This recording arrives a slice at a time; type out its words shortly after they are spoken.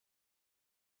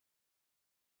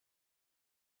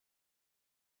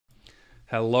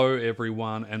Hello,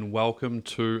 everyone, and welcome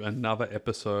to another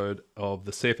episode of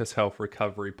the CFS Health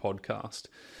Recovery Podcast.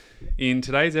 In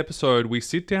today's episode, we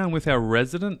sit down with our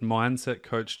resident mindset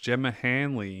coach, Gemma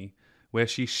Hanley, where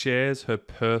she shares her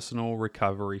personal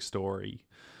recovery story.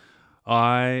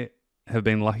 I have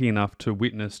been lucky enough to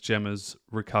witness Gemma's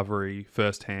recovery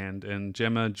firsthand, and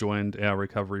Gemma joined our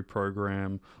recovery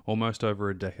program almost over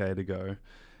a decade ago.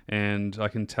 And I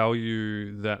can tell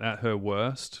you that at her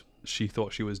worst, she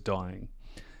thought she was dying.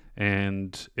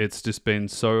 And it's just been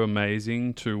so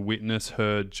amazing to witness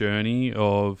her journey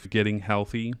of getting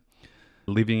healthy,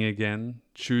 living again,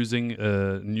 choosing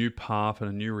a new path and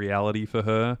a new reality for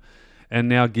her, and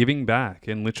now giving back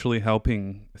and literally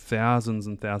helping thousands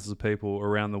and thousands of people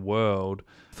around the world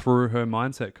through her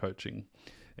mindset coaching.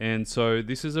 And so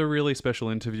this is a really special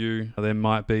interview. There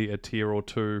might be a tear or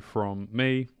two from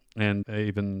me and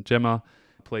even Gemma.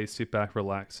 Please sit back,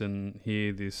 relax, and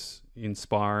hear this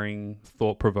inspiring,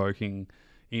 thought-provoking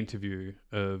interview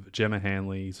of Gemma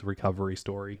Hanley's recovery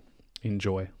story.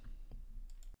 Enjoy.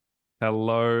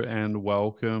 Hello and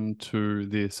welcome to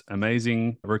this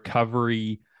amazing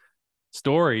recovery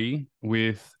story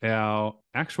with our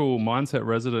actual mindset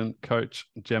resident coach,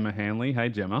 Gemma Hanley. Hey,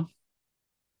 Gemma.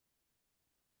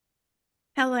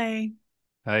 Hello.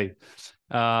 Hey.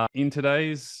 In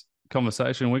today's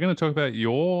conversation, we're going to talk about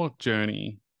your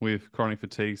journey with chronic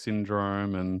fatigue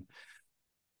syndrome and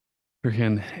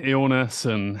freaking illness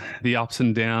and the ups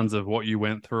and downs of what you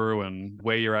went through and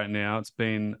where you're at now. It's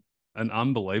been an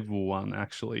unbelievable one,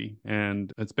 actually.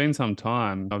 And it's been some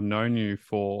time. I've known you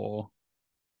for,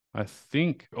 I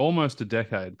think, almost a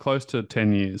decade, close to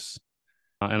 10 years.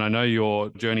 And I know your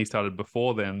journey started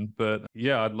before then, but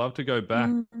yeah, I'd love to go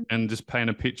back and just paint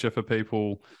a picture for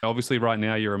people. Obviously, right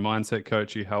now, you're a mindset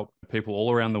coach. You help people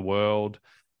all around the world.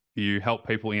 You help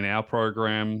people in our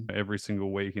program every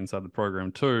single week inside the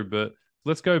program too. But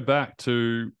let's go back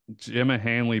to Gemma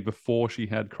Hanley before she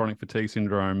had chronic fatigue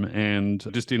syndrome. And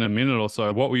just in a minute or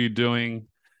so, what were you doing?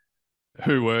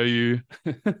 Who were you?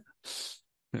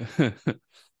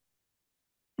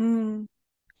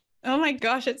 Oh my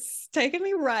gosh, it's taken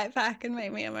me right back and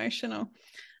made me emotional.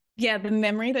 Yeah, the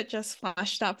memory that just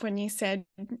flashed up when you said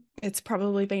it's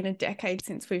probably been a decade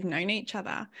since we've known each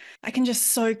other. I can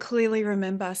just so clearly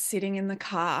remember sitting in the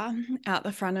car out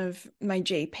the front of my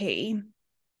GP.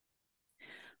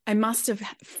 I must have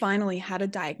finally had a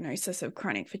diagnosis of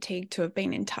chronic fatigue to have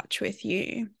been in touch with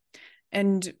you.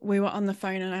 And we were on the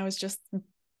phone and I was just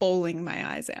bawling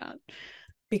my eyes out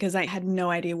because I had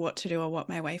no idea what to do or what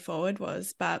my way forward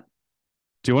was. But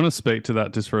do you want to speak to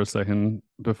that just for a second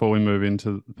before we move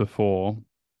into before?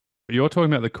 You're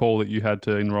talking about the call that you had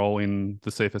to enroll in the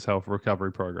CFS Health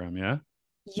Recovery Program, yeah?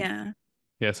 yeah.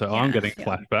 Yeah, so I'm Yeah. getting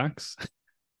flashbacks.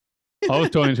 I was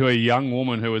talking to a young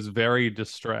woman who was very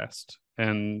distressed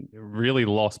and really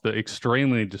lost, but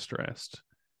extremely distressed.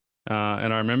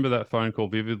 And I remember that phone call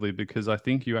vividly because I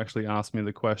think you actually asked me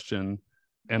the question,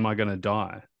 am I going to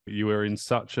die? You were in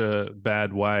such a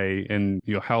bad way and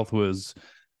your health was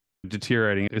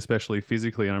deteriorating, especially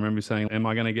physically. And I remember saying, am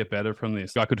I going to get better from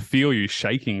this? I could feel you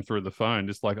shaking through the phone,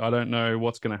 just like, I don't know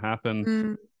what's going to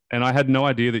happen. And I had no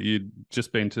idea that you'd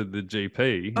just been to the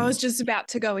GP. I was just about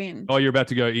to go in. Oh, you're about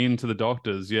to go into the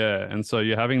doctors. Yeah. And so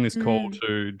you're having this call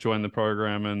to join the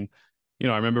program. And,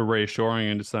 I remember reassuring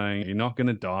and just saying, you're not going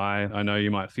to die. I know you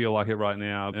might feel like it right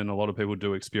now. And a lot of people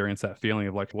do experience that feeling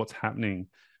of like, what's happening?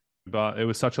 But it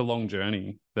was such a long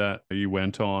journey that you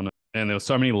went on. And there were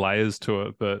so many layers to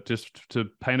it. But just to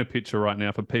paint a picture right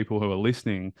now for people who are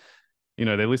listening,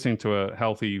 they're listening to a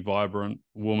healthy, vibrant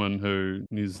woman who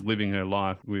is living her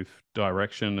life with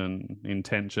direction and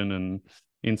intention and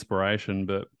inspiration.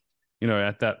 But,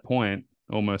 at that point,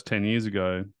 almost 10 years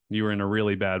ago, you were in a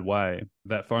really bad way.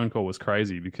 That phone call was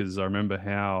crazy because I remember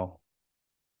how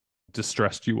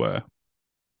distressed you were.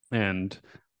 And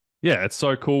yeah, it's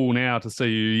so cool now to see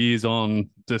you years on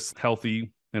just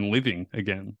healthy and living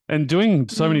again and doing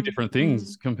so many different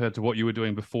things compared to what you were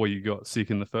doing before you got sick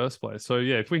in the first place. So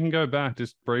yeah, if we can go back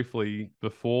just briefly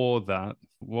before that,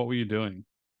 what were you doing?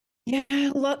 Yeah,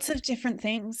 lots of different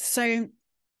things. So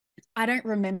I don't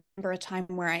remember a time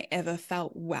where I ever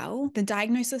felt well. The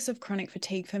diagnosis of chronic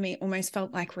fatigue for me almost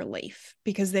felt like relief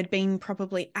because there'd been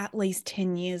probably at least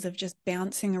 10 years of just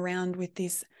bouncing around with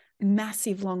this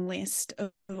massive long list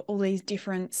of all these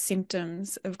different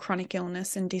symptoms of chronic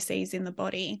illness and disease in the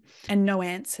body and no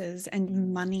answers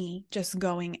and money just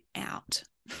going out.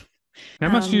 How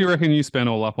much do you reckon you spent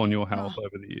all up on your health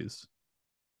over the years?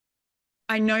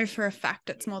 I know for a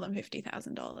fact it's more than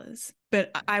 $50,000,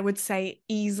 but I would say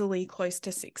easily close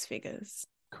to six figures.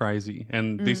 Crazy.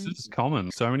 And this is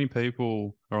common. So many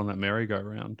people are on that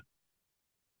merry-go-round.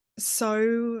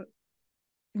 so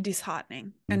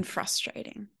disheartening and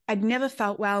frustrating. I'd never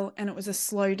felt well, and it was a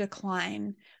slow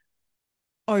decline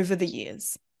over the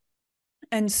years.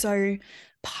 And so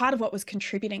part of what was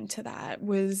contributing to that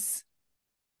was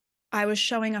I was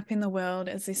showing up in the world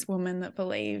as this woman that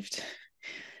believed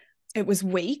it was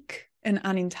weak and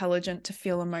unintelligent to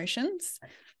feel emotions.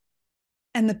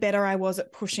 And the better I was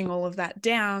at pushing all of that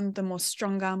down, the more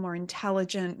stronger, more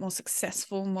intelligent, more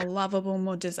successful, more lovable,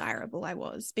 more desirable I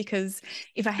was. Because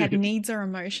if I had needs or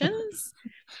emotions,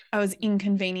 I was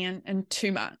inconvenient and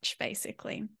too much,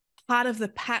 basically. Part of the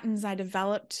patterns I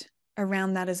developed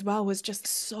around that as well was just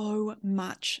so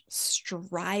much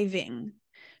striving,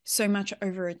 so much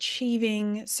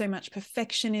overachieving, so much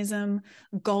perfectionism,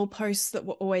 goalposts that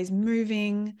were always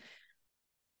moving.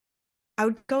 I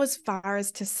would go as far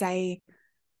as to say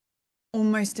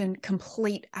almost a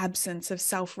complete absence of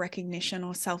self-recognition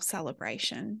or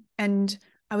self-celebration. And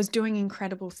I was doing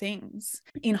incredible things.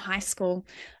 In high school,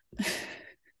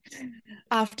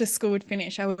 after school would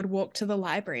finish, I would walk to the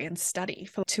library and study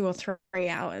for 2 or 3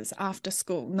 hours after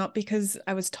school, not because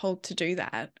I was told to do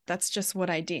that. That's just what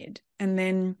I did. And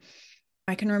then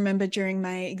I can remember during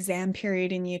my exam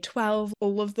period in year 12,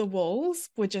 all of the walls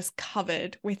were just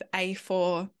covered with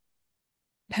A4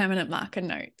 permanent marker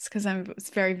notes because I was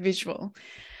very visual.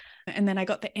 And then I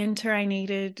got the enter I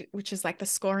needed, which is like the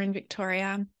score in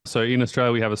Victoria. So in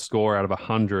Australia, we have a score out of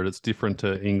 100. It's different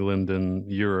to England and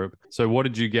Europe. So what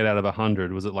did you get out of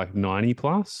 100? Was it like 90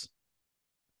 plus?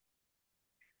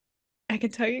 I can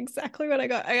tell you exactly what I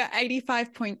got. I got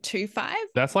 85.25.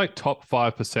 That's like top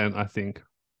 5%, I think.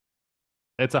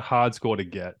 It's a hard score to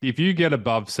get. If you get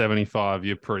above 75,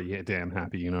 you're pretty damn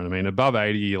happy. You know what I mean? Above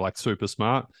 80, you're like super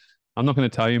smart. I'm not going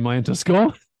to tell you my enter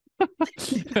score.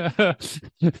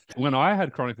 When I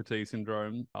had chronic fatigue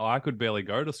syndrome, I could barely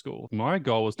go to school. My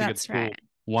goal was to get to school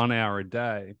 1 hour a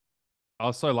day. I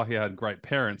was so lucky I had great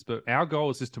parents, but our goal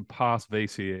was just to pass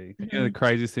VCE. You know, the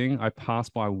craziest thing, I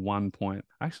passed by 1 point.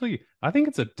 Actually, I think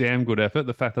it's a damn good effort.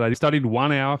 The fact that I studied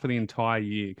 1 hour for the entire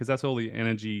year, because that's all the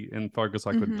energy and focus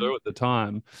I could do at the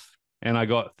time. And I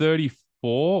got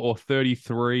 34 or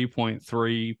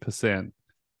 33.3%.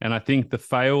 And I think the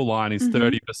fail line is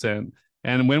 30%.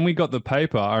 And when we got the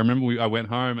paper, I remember I went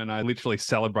home and I literally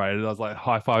celebrated. I was like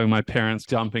high-fiving my parents,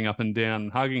 jumping up and down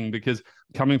and hugging, because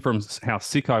coming from how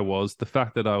sick I was, the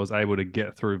fact that I was able to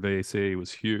get through VCE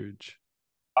was huge.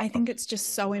 I think it's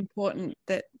just so important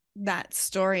that that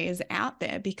story is out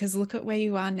there, because look at where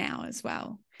you are now as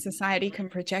well. Society can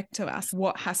project to us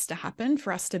what has to happen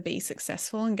for us to be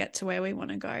successful and get to where we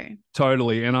want to go.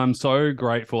 Totally. And I'm so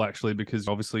grateful, actually, because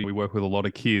obviously we work with a lot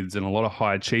of kids and a lot of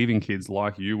high achieving kids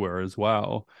like you were as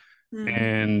well.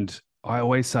 And I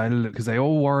always say, because they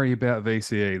all worry about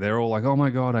VCE, they're all like, oh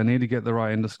my God, I need to get the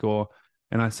right underscore.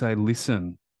 And I say,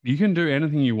 listen, you can do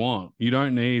anything you want. You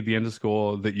don't need the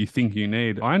underscore that you think you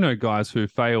need. I know guys who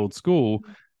failed school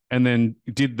and then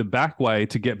did the back way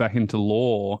to get back into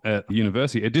law at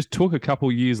university. It just took a couple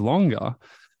years longer,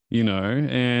 you know,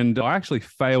 and I actually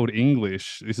failed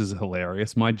English. This is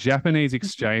hilarious. My Japanese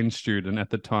exchange student at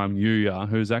the time, Yuya,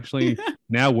 who's actually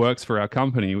now works for our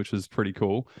company, which is pretty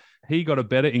cool. He got a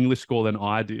better English score than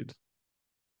I did.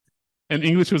 And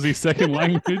English was his second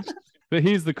language. But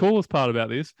here's the coolest part about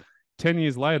this. 10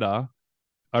 years later,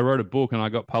 I wrote a book and I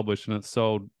got published, and it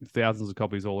sold thousands of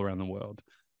copies all around the world.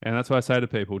 And that's why I say to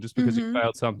people, just because you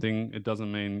failed something, it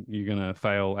doesn't mean you're going to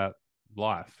fail at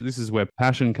life. This is where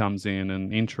passion comes in,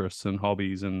 and interests and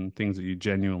hobbies and things that you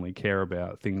genuinely care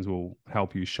about. Things will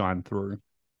help you shine through.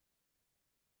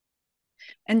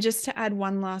 And just to add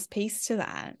one last piece to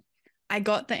that, I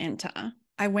got the enter.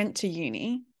 I went to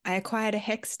uni. I acquired a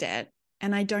HECS debt,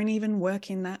 and I don't even work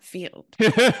in that field.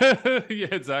 Yeah,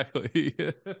 exactly.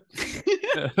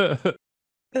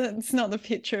 It's not the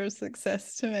picture of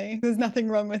success to me. There's nothing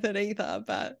wrong with it either.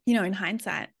 But, you know, in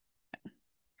hindsight,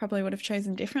 probably would have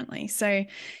chosen differently. So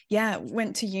yeah,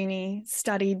 went to uni,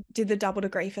 studied, did the double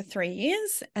degree for 3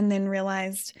 years, and then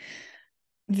realized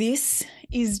this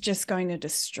is just going to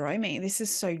destroy me. This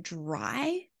is so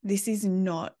dry. This is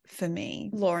not for me,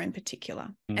 law in particular.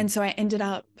 And so I ended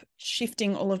up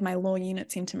shifting all of my law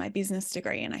units into my business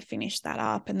degree, and I finished that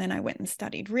up. And then I went and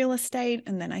studied real estate,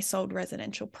 and then I sold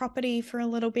residential property for a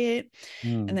little bit.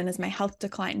 And then as my health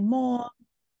declined more,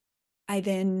 I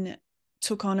then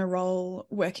took on a role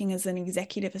working as an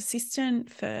executive assistant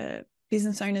for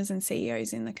business owners and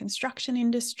CEOs in the construction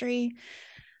industry.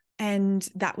 And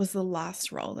that was the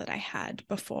last role that I had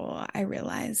before I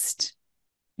realized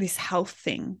this health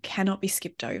thing cannot be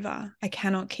skipped over. I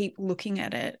cannot keep looking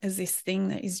at it as this thing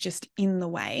that is just in the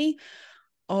way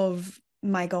of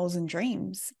my goals and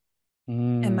dreams.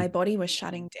 and my body was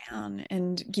shutting down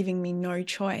and giving me no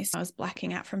choice. I was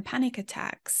blacking out from panic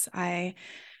attacks. I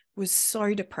was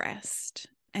so depressed,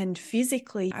 and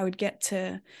physically I would get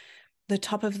to the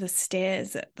top of the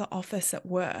stairs at the office at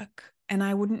work and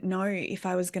I wouldn't know if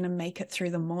I was going to make it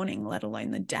through the morning, let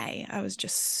alone the day. I was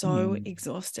just so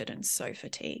exhausted and so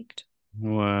fatigued.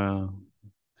 Wow.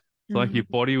 It's like your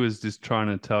body was just trying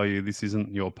to tell you this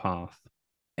isn't your path.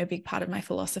 A big part of my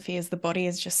philosophy is the body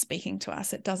is just speaking to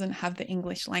us. It doesn't have the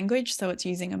English language, so it's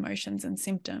using emotions and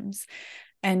symptoms.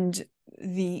 And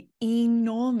the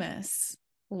enormous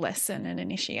lesson and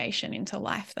initiation into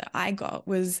life that I got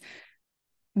was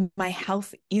my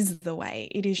health is the way.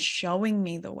 It is showing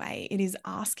me the way. It is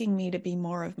asking me to be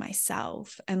more of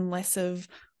myself and less of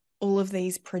all of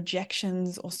these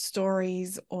projections or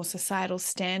stories or societal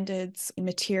standards,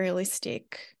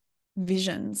 materialistic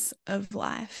visions of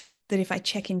life that if I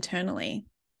check internally,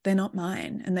 they're not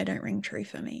mine and they don't ring true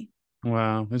for me.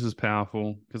 Wow, this is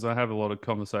powerful because I have a lot of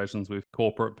conversations with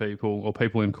corporate people or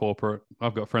people in corporate.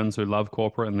 I've got friends who love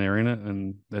corporate and they're in it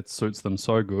and that suits them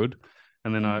so good.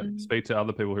 And then I speak to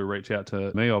other people who reach out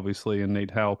to me, obviously, and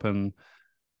need help. And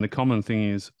the common thing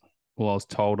is, well, I was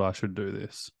told I should do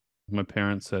this. My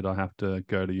parents said I have to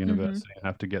go to university, I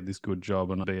have to get this good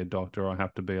job and be a doctor, I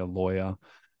have to be a lawyer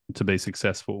to be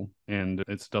successful. And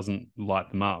it doesn't light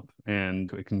them up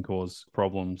and it can cause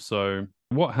problems. So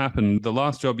what happened? The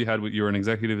last job you had, you were an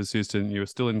executive assistant, you were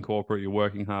still in corporate, you're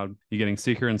working hard, you're getting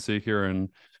sicker and sicker. And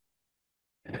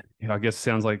I guess it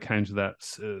sounds like it came to that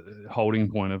holding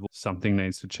point of something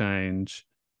needs to change.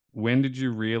 When did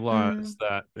you realize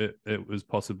that it was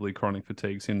possibly chronic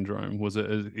fatigue syndrome? Was it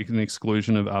an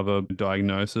exclusion of other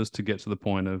diagnosis to get to the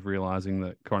point of realizing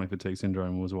that chronic fatigue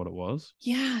syndrome was what it was?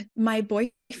 Yeah. My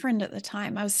boyfriend at the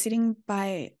time, I was sitting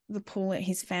by the pool at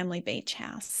his family beach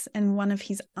house and one of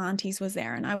his aunties was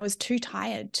there and I was too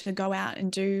tired to go out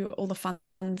and do all the fun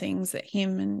things that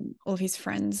him and all of his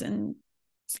friends and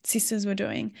sisters were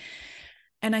doing.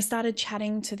 And I started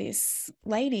chatting to this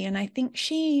lady, and I think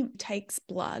she takes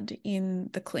blood in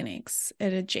the clinics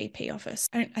at a GP office.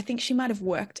 I think she might have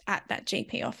worked at that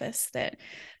GP office that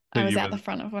I was out the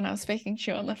front of when I was speaking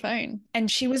to you on the phone. And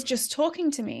she was just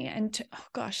talking to me and oh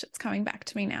gosh, it's coming back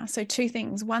to me now. So two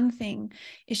things. One thing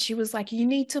is she was like, you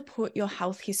need to put your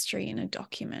health history in a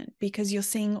document because you're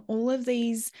seeing all of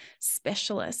these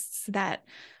specialists that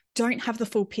don't have the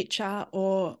full picture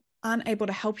or aren't able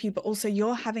to help you, but also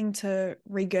you're having to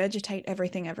regurgitate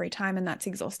everything every time. And that's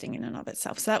exhausting in and of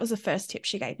itself. So that was the first tip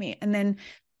she gave me. And then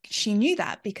she knew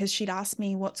that because she'd asked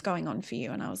me what's going on for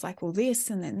you. And I was like, well,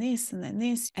 this, and then this, and then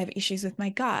this. I have issues with my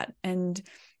gut and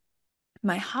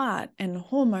my heart and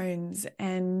hormones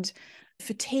and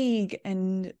fatigue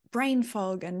and brain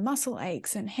fog and muscle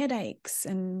aches and headaches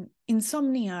and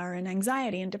insomnia and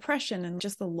anxiety and depression and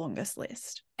just the longest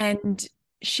list. And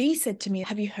she said to me,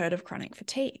 have you heard of chronic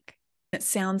fatigue? It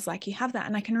sounds like you have that.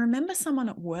 And I can remember someone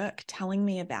at work telling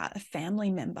me about a family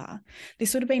member.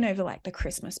 This would have been over like the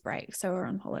Christmas break. So we're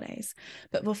on holidays.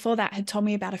 But before that had told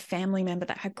me about a family member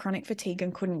that had chronic fatigue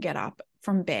and couldn't get up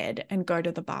from bed and go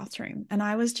to the bathroom. And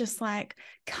I was just like,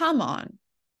 come on,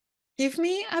 give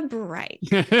me a break.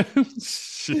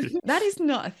 That is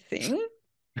not a thing.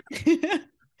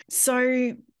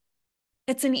 So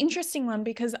it's an interesting one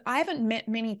because I haven't met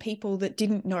many people that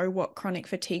didn't know what chronic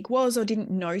fatigue was or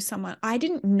didn't know someone. I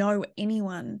didn't know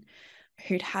anyone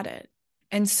who'd had it.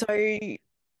 And so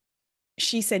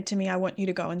she said to me, I want you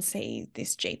to go and see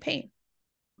this GP,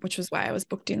 which was why I was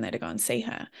booked in there to go and see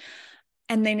her.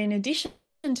 And then in addition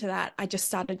to that, I just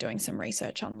started doing some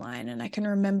research online. And I can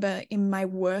remember in my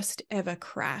worst ever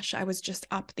crash, I was just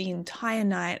up the entire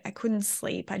night. I couldn't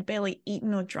sleep. I'd barely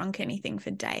eaten or drunk anything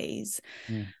for days.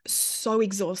 So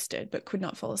exhausted, but could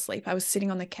not fall asleep. I was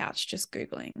sitting on the couch just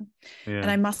Googling.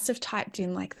 And I must have typed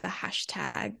in like the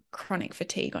hashtag chronic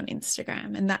fatigue on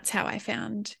Instagram. And that's how I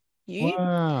found you.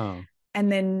 Wow.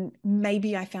 And then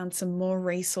maybe I found some more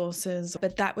resources,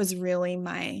 but that was really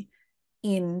my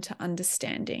into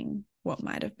understanding what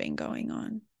might have been going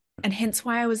on. And hence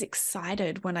why I was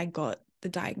excited when I got the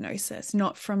diagnosis,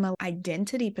 not from an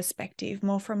identity perspective,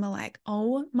 more from a like,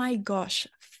 oh my gosh,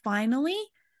 finally,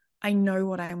 I know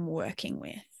what I'm working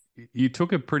with. You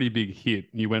took a pretty big hit.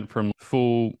 You went from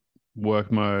full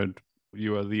work mode.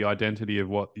 You were the identity of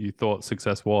what you thought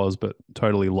success was, but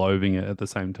totally loathing it at the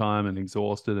same time and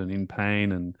exhausted and in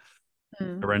pain and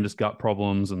horrendous gut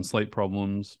problems and sleep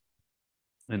problems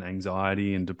and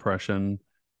anxiety and depression.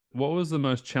 What was the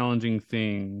most challenging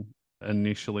thing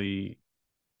initially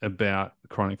about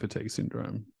chronic fatigue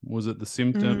syndrome? Was it the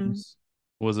symptoms?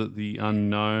 Was it the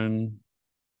unknown?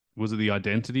 Was it the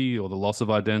identity or the loss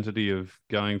of identity of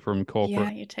going from corporate?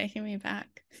 Yeah, you're taking me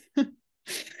back.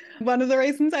 One of the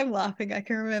reasons I'm laughing, I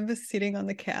can remember sitting on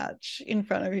the couch in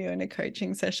front of you in a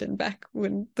coaching session back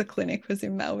when the clinic was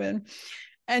in Melbourne,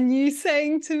 and you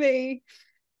saying to me,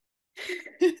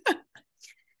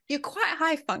 you're quite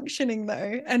high functioning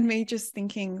though, and me just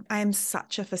thinking, I am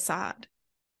such a facade.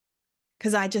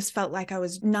 Because I just felt like I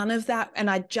was none of that. And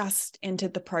I just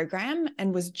entered the program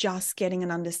and was just getting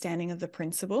an understanding of the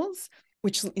principles,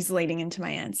 which is leading into my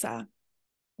answer.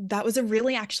 That was a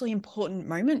really actually important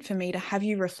moment for me to have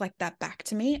you reflect that back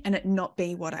to me and it not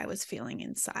be what I was feeling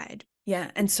inside. Yeah.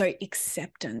 And so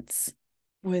acceptance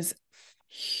was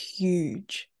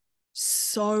huge.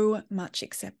 So much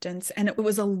acceptance. And it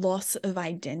was a loss of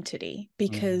identity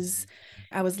because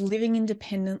I was living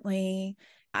independently.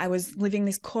 I was living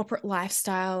this corporate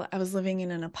lifestyle. I was living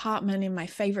in an apartment in my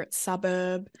favorite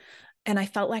suburb. And I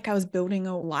felt like I was building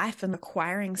a life and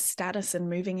acquiring status and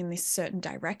moving in this certain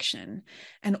direction.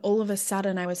 And all of a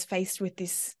sudden, I was faced with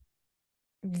this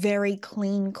very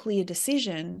clean, clear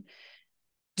decision.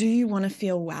 Do you want to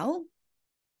feel well?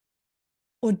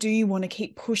 Or do you want to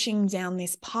keep pushing down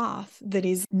this path that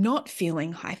is not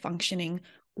feeling high functioning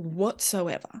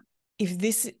whatsoever? If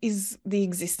this is the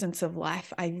existence of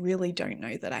life, I really don't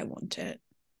know that I want it.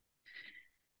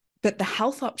 But the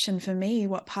health option for me,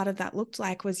 what part of that looked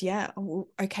like was,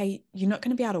 okay, you're not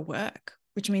going to be able to work,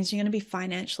 which means you're going to be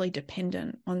financially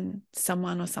dependent on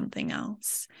someone or something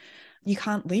else. You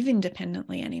can't live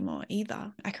independently anymore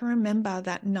either. I can remember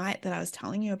that night that I was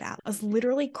telling you about. I was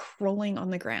literally crawling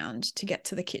on the ground to get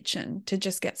to the kitchen to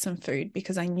just get some food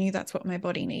because I knew that's what my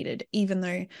body needed, even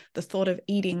though the thought of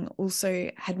eating also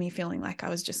had me feeling like I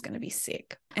was just going to be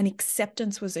sick. And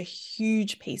acceptance was a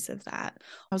huge piece of that.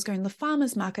 I was going to the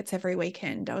farmers markets every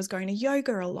weekend. I was going to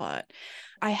yoga a lot.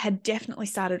 I had definitely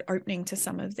started opening to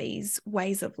some of these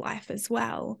ways of life as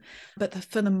well. But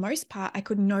for the most part, I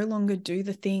could no longer do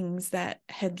the things that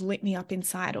had lit me up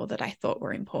inside or that I thought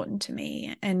were important to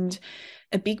me. And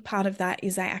a big part of that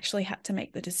is I actually had to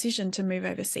make the decision to move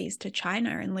overseas to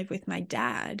China and live with my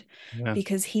dad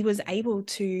because he was able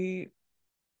to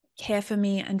care for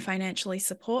me and financially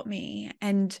support me.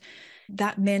 And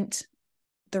that meant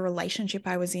the relationship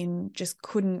I was in just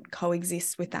couldn't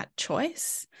coexist with that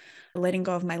choice. Letting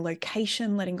go of my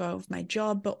location, letting go of my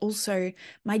job, but also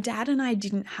my dad and I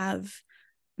didn't have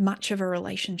much of a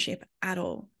relationship at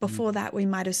all. Before that, we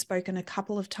might have spoken a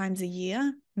couple of times a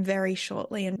year, very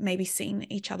shortly, and maybe seen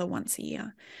each other once a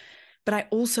year. But I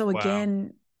also,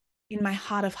 again, in my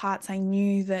heart of hearts, I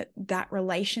knew that that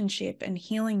relationship and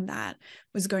healing that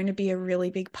was going to be a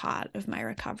really big part of my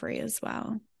recovery as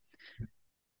well.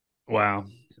 Wow.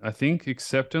 I think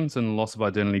acceptance and loss of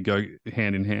identity go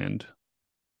hand in hand,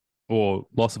 or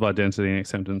loss of identity and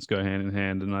acceptance go hand in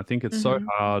hand. And I think it's so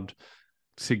hard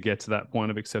to get to that point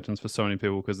of acceptance for so many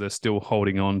people because they're still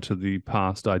holding on to the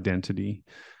past identity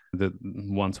that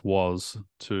once was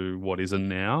to what is a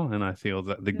now. And I feel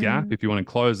that the gap, if you want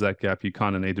to close that gap, you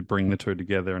kind of need to bring the two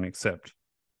together and accept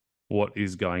what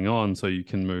is going on so you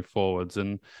can move forwards.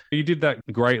 And you did that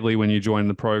greatly when you joined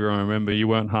the program. I remember you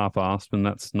weren't half-assed, and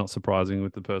that's not surprising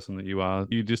with the person that you are.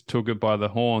 You just took it by the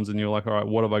horns and you're like, all right,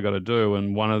 what have I got to do?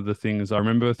 And one of the things I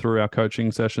remember through our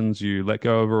coaching sessions, you let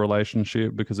go of a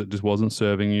relationship because it just wasn't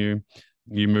serving you.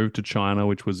 You moved to China,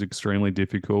 which was extremely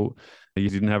difficult. You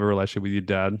didn't have a relationship with your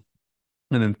dad.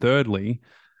 And then thirdly,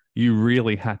 you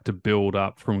really had to build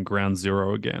up from ground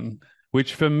zero again,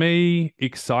 which for me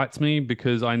excites me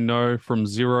because I know from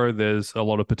zero there's a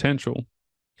lot of potential.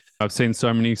 I've seen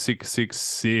so many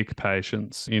sick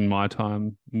patients in my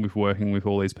time with working with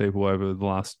all these people over the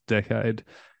last decade.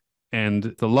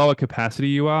 And the lower capacity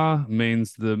you are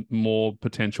means the more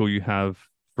potential you have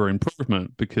for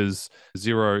improvement because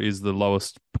zero is the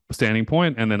lowest standing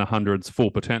point and then 100's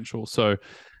full potential. So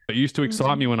it used to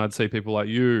excite me when I'd see people like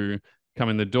you come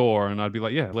in the door and I'd be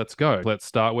like, yeah, let's go. Let's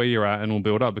start where you're at and we'll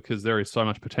build up because there is so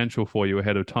much potential for you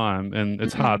ahead of time. And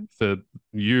it's hard for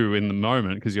you in the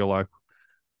moment because you're like,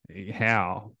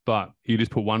 how? But you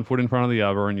just put one foot in front of the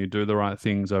other and you do the right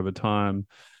things over time.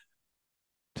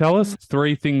 Tell us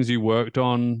 3 things you worked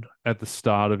on at the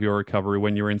start of your recovery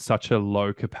when you're in such a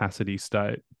low capacity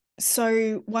state.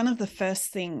 So one of the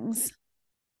first things,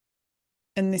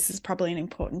 and this is probably an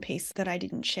important piece that I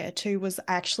didn't share too, was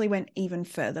I actually went even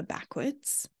further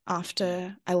backwards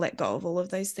after I let go of all of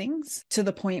those things to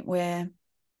the point where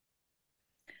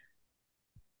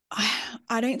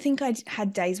I don't think I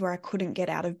had days where I couldn't get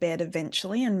out of bed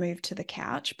eventually and move to the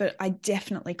couch, but I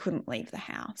definitely couldn't leave the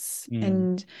house.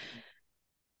 And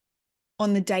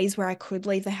on the days where I could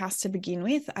leave the house to begin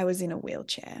with, I was in a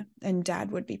wheelchair and Dad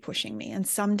would be pushing me. And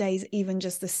some days, even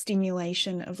just the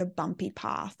stimulation of a bumpy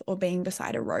path or being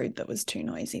beside a road that was too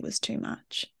noisy was too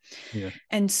much. Yeah.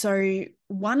 And so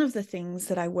one of the things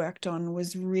that I worked on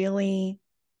was really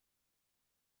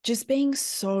just being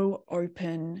so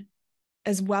open,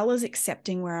 as well as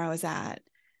accepting where I was at,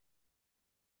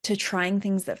 to trying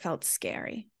things that felt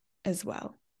scary as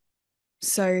well.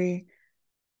 So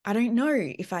I don't know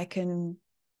if I can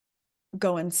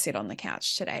go and sit on the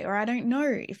couch today, or I don't know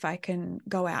if I can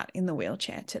go out in the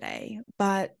wheelchair today,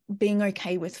 but being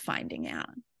okay with finding out,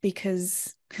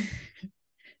 because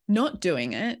not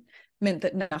doing it meant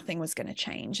that nothing was going to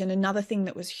change. And another thing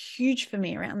that was huge for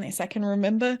me around this, I can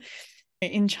remember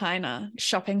in China,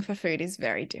 shopping for food is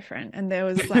very different. And there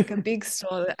was like a big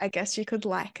store that I guess you could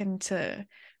liken to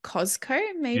Costco,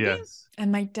 maybe. Yes.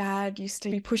 And my dad used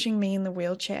to be pushing me in the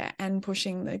wheelchair and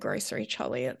pushing the grocery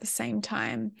trolley at the same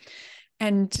time.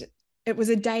 And it was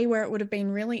a day where it would have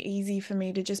been really easy for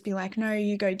me to just be like, no,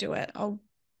 you go do it. I'll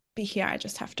be here. I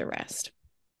just have to rest.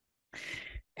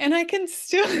 And I can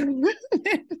still remember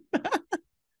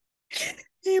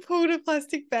he pulled a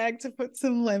plastic bag to put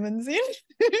some lemons in.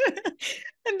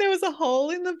 And there was a hole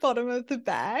in the bottom of the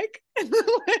bag and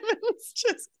the lemons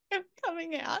just kept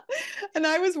coming out. And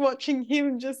I was watching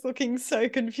him just looking so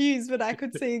confused, but I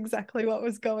could see exactly what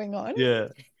was going on. Yeah.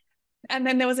 And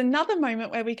then there was another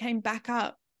moment where we came back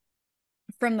up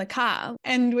from the car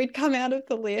and we'd come out of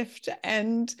the lift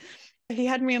and he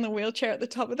had me in the wheelchair at the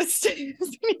top of the stairs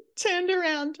and he turned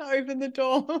around to open the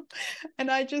door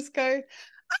and I just go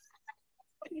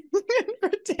and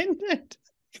pretended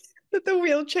that the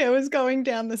wheelchair was going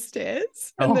down the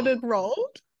stairs and that it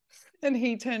rolled, and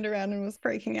he turned around and was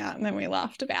freaking out, and then we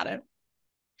laughed about it.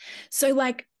 So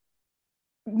like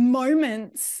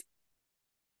moments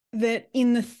that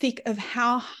in the thick of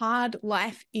how hard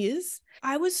life is,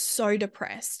 I was so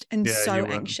depressed and so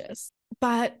anxious,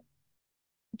 but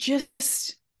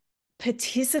just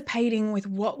participating with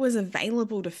what was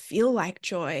available to feel like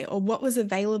joy or what was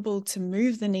available to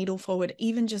move the needle forward,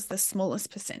 even just the smallest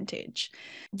percentage.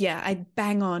 Yeah, I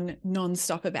bang on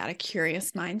nonstop about a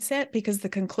curious mindset, because the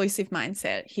conclusive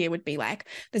mindset here would be like,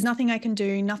 there's nothing I can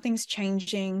do, nothing's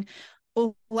changing.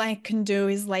 All I can do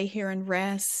is lay here and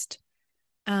rest.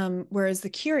 Whereas the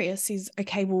curious is,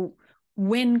 okay, well,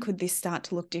 when could this start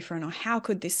to look different, or how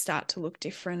could this start to look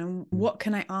different, and what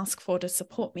can I ask for to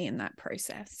support me in that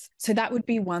process? So that would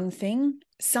be one thing.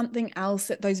 Something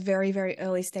else at those very, very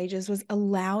early stages was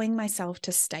allowing myself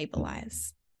to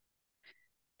stabilize.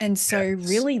 And so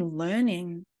really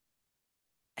learning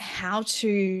how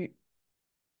to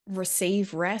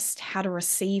receive rest, how to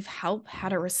receive help, how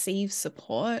to receive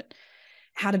support,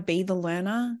 how to be the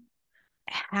learner,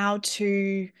 how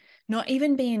to not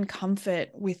even be in comfort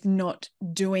with not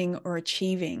doing or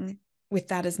achieving with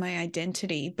that as my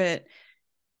identity, but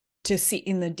to sit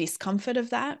in the discomfort of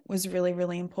that was really,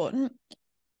 really important.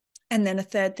 And then a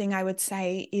third thing I would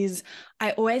say is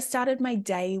I always started my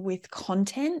day with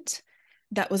content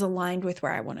that was aligned with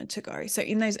where I wanted to go. So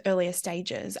in those earlier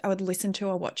stages, I would listen to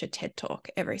or watch a TED Talk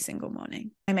every single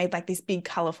morning. I made like this big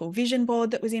colorful vision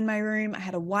board that was in my room. I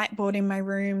had a whiteboard in my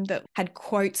room that had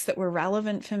quotes that were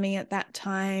relevant for me at that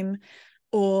time,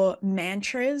 or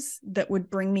mantras that would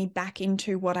bring me back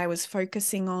into what I was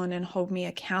focusing on and hold me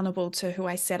accountable to who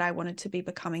I said I wanted to be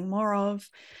becoming more of.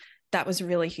 That was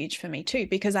really huge for me too,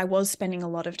 because I was spending a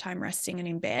lot of time resting and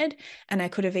in bed, and I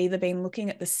could have either been looking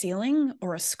at the ceiling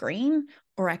or a screen,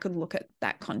 or I could look at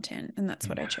that content, and that's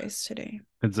what I chose to do.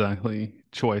 Exactly.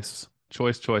 Choice.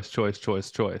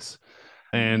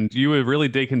 And you were really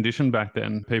deconditioned back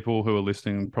then. People who are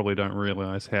listening probably don't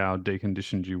realize how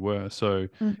deconditioned you were. So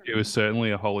it was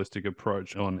certainly a holistic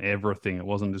approach on everything. It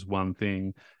wasn't just one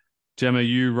thing. Gemma,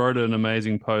 you wrote an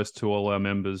amazing post to all our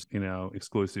members in our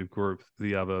exclusive group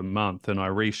the other month, and I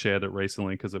reshared it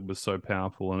recently because it was so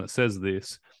powerful. And it says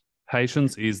this: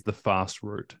 patience is the fast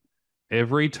route.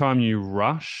 Every time you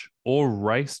rush or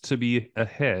race to be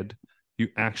ahead, you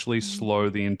actually slow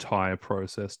the entire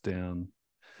process down.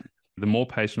 The more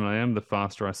patient I am, the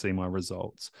faster I see my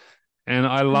results. And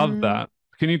I love that.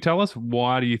 Can you tell us,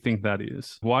 why do you think that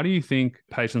is? Why do you think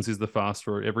patience is the fast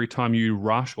route? Every time you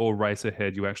rush or race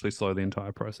ahead, you actually slow the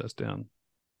entire process down.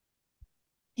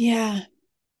 Yeah.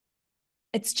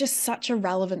 It's just such a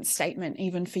relevant statement,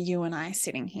 even for you and I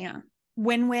sitting here.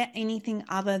 When we're anything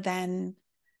other than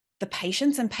the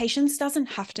patience, and patience doesn't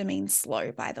have to mean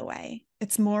slow, by the way.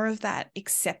 It's more of that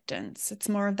acceptance. It's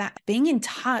more of that being in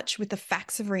touch with the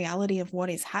facts of reality of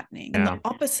what is happening. And the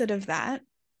opposite of that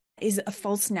is a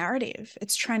false narrative.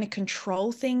 It's trying to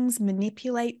control things,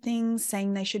 manipulate things,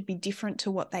 saying they should be different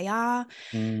to what they are.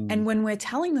 And when we're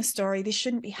telling the story, this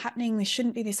shouldn't be happening, this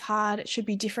shouldn't be this hard, it should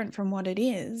be different from what it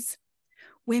is,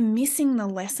 we're missing the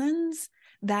lessons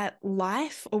that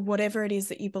life, or whatever it is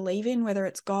that you believe in, whether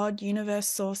it's God, universe,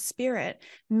 source, spirit,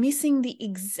 missing the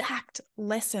exact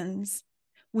lessons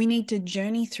we need to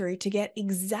journey through to get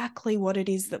exactly what it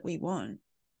is that we want.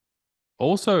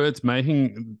 Also, it's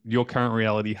making your current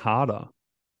reality harder.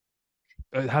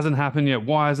 It hasn't happened yet.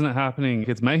 Why isn't it happening?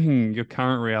 It's making your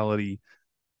current reality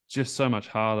just so much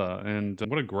harder. And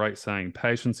what a great saying.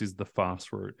 Patience is the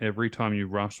fast route. Every time you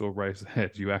rush or race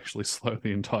ahead, you actually slow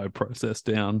the entire process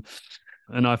down.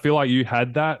 And I feel like you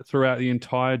had that throughout the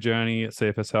entire journey at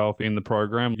CFS Health in the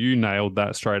program. You nailed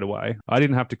that straight away. I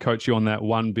didn't have to coach you on that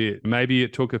one bit. Maybe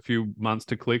it took a few months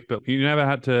to click, but you never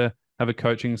had to have a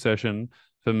coaching session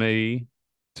for me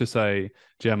to say,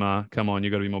 Gemma, come on, you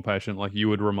got to be more patient. Like you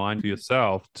would remind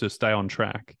yourself to stay on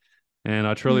track. And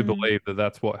I truly believe that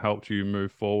that's what helped you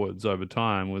move forwards over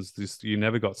time was this, you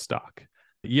never got stuck.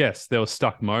 Yes, there were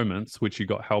stuck moments, which you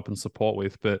got help and support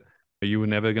with, but you were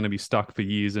never going to be stuck for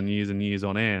years and years and years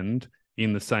on end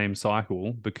in the same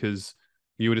cycle because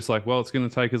you were just like, well, it's going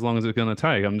to take as long as it's going to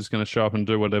take. I'm just going to show up and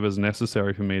do whatever's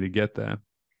necessary for me to get there.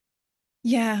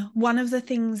 Yeah, one of the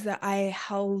things that I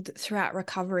held throughout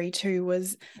recovery too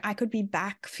was I could be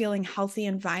back feeling healthy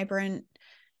and vibrant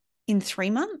in 3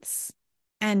 months,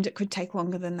 and it could take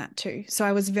longer than that too. So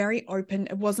I was very open.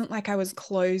 It wasn't like I was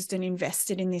closed and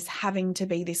invested in this having to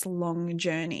be this long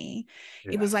journey.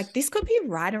 Yes. It was like, this could be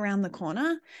right around the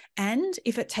corner. And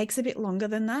if it takes a bit longer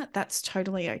than that, that's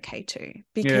totally okay too,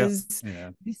 because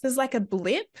this is like a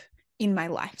blip in my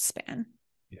lifespan.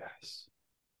 Yes.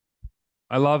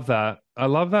 I love that. I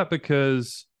love that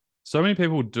because so many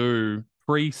people do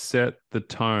preset the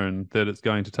tone that it's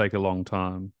going to take a long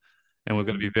time. And we've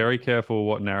got to be very careful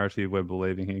what narrative we're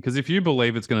believing here. Because if you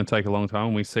believe it's going to take a long time,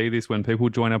 and we see this when people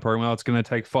join our program, oh, it's going to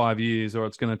take 5 years or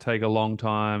it's going to take a long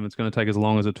time. It's going to take as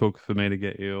long as it took for me to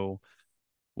get ill.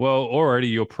 Well, already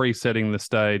you're presetting the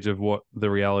stage of what the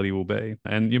reality will be.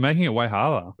 And you're making it way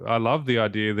harder. I love the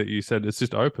idea that you said it's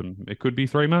just open. It could be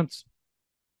 3 months,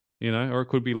 or it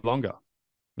could be longer.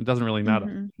 It doesn't really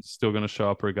matter. It's still going to show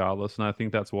up regardless. And I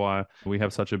think that's why we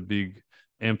have such a big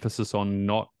emphasis on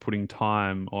not putting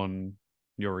time on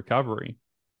your recovery.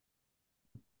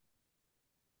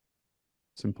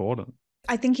 It's important.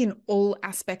 I think in all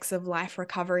aspects of life,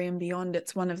 recovery and beyond,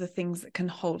 it's one of the things that can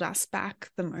hold us back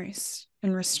the most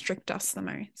and restrict us the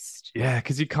most. Yeah,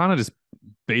 because you're kind of just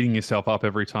beating yourself up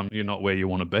every time you're not where you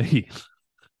want to be.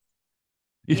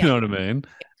 You know what I mean?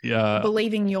 Yeah.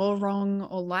 Believing you're wrong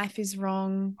or life is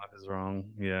wrong. Life is wrong.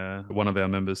 Yeah. One of our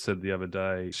members said the other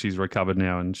day, she's recovered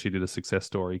now and she did a success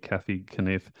story. Kathy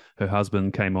Kniff, her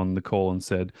husband came on the call and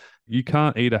said, you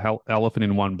can't eat an elephant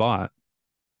in one bite.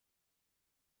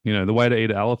 The way to eat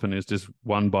an elephant is just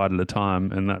one bite at a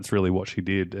time. And that's really what she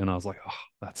did. And I was like, oh,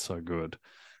 that's so good.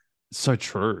 It's so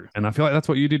true. And I feel like that's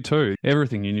what you did too.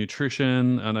 Everything, your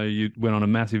nutrition. I know you went on a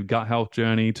massive gut health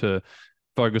journey to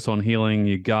focus on healing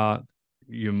your gut,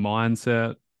 your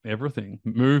mindset, everything,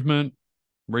 movement,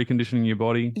 reconditioning your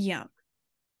body. Yeah.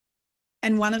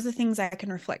 And one of the things I can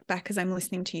reflect back as I'm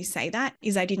listening to you say that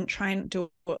is I didn't try and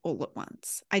do it all at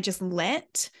once. I just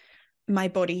let my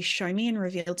body show me and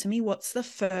reveal to me what's the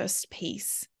first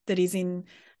piece that is in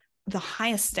the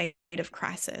highest state of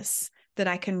crisis that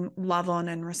I can love on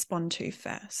and respond to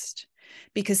first.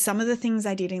 Because some of the things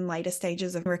I did in later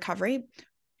stages of recovery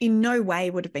in no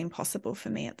way would have been possible for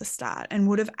me at the start and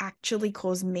would have actually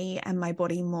caused me and my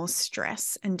body more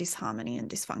stress and disharmony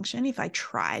and dysfunction if I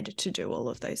tried to do all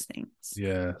of those things.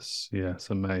 Yes,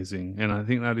 amazing. And I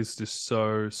think that is just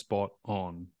so spot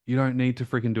on. You don't need to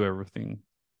freaking do everything.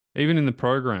 Even in the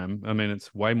program, I mean,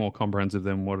 it's way more comprehensive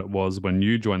than what it was when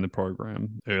you joined the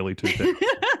program, early 2000s.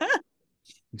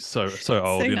 so old. So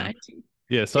 90s.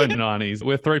 Yeah, so 90s.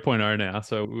 We're 3.0 now,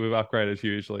 so we've upgraded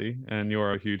hugely. And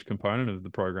you're a huge component of the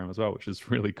program as well, which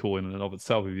is really cool in and of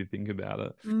itself if you think about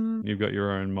it. You've got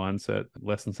your own mindset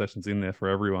lesson sessions in there for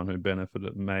everyone who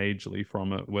benefited majorly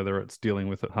from it, whether it's dealing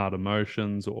with hard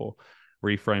emotions or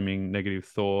reframing negative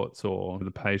thoughts or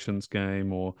the patience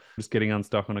game or just getting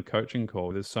unstuck on a coaching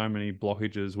call. There's so many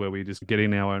blockages where we just get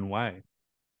in our own way.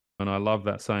 And I love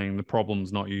that saying, the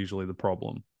problem's not usually the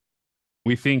problem.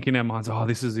 We think in our minds, oh,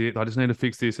 this is it. I just need to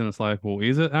fix this. And it's like, well,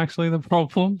 is it actually the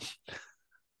problem?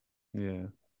 Yeah.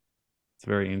 It's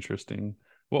very interesting.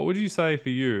 What would you say for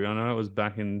you? I know it was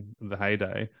back in the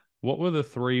heyday. What were the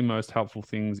 3 most helpful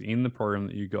things in the program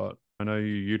that you got? I know you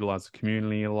utilized the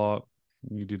community a lot.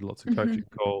 You did lots of Mhm. coaching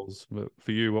calls. But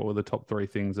for you, what were the top three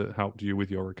things that helped you with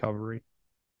your recovery?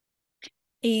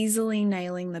 Easily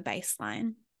nailing the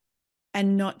baseline,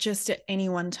 and not just at any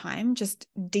one time, just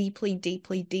deeply,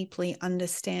 deeply, deeply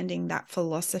understanding that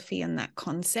philosophy and that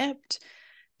concept,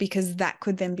 because that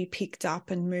could then be picked up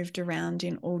and moved around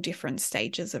in all different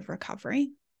stages of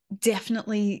recovery.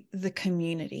 Definitely the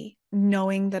community,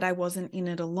 knowing that I wasn't in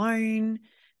it alone,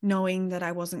 knowing that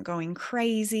I wasn't going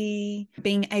crazy,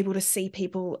 being able to see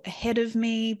people ahead of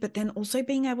me, but then also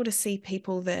being able to see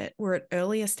people that were at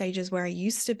earlier stages where I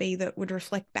used to be that would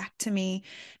reflect back to me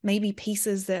maybe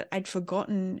pieces that I'd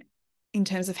forgotten in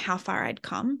terms of how far I'd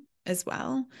come as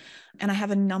well. And I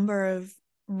have a number of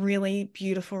really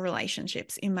beautiful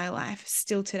relationships in my life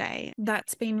still today.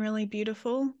 That's been really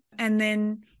beautiful. And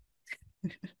then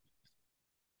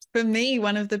for me,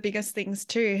 one of the biggest things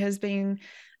too has been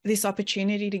this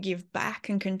opportunity to give back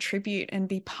and contribute and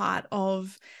be part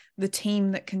of the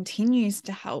team that continues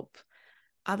to help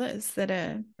others that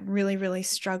are really, really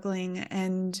struggling.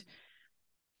 And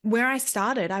where I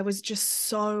started, I was just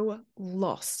so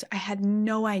lost. I had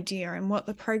no idea. And what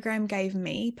the program gave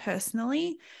me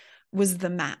personally was the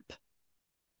map.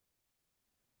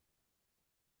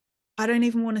 I don't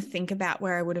even want to think about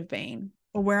where I would have been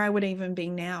or where I would even be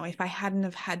now if I hadn't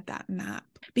have had that map,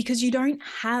 because you don't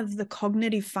have the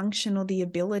cognitive function or the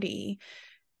ability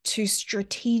to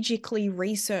strategically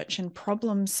research and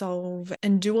problem solve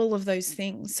and do all of those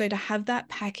things. So to have that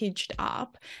packaged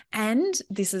up, and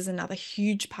this is another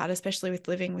huge part, especially with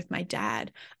living with my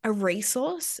dad, a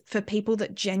resource for people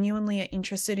that genuinely are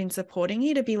interested in supporting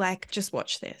you to be like, just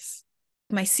watch this.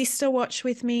 My sister watched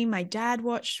with me, my dad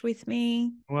watched with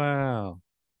me. Wow.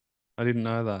 I didn't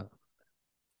know that.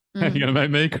 You're Mm. gonna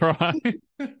make me cry.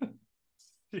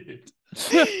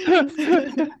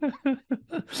 Shit.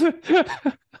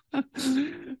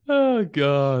 Oh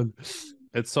God.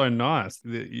 It's so nice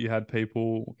that you had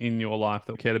people in your life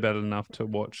that cared about it enough to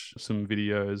watch some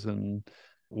videos, and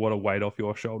what a weight off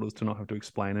your shoulders to not have to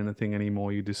explain anything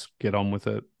anymore. You just get on with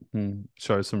it and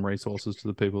show some resources to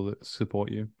the people that support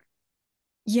you.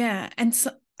 Yeah. And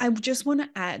so I just want to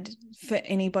add for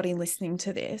anybody listening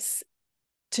to this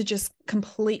to just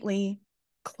completely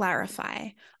clarify,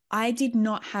 I did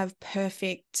not have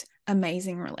perfect,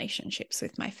 amazing relationships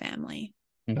with my family.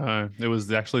 No, it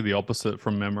was actually the opposite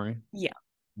from memory. Yeah.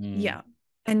 Mm. Yeah.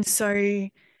 And so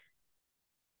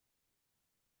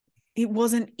it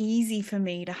wasn't easy for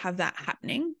me to have that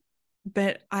happening,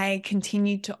 but I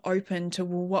continued to open to,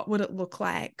 well, what would it look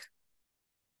like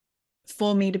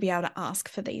for me to be able to ask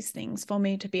for these things, for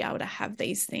me to be able to have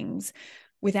these things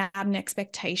without an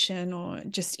expectation or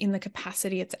just in the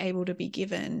capacity it's able to be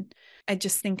given. I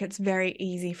just think it's very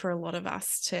easy for a lot of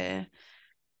us to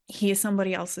hear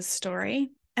somebody else's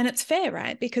story. And it's fair,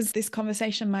 right? Because this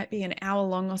conversation might be an hour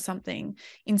long or something.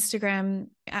 Instagram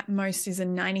at most is a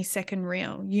 90-second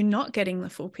reel. You're not getting the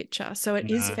full picture. So it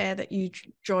is No. fair that you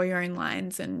draw your own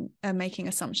lines and are making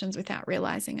assumptions without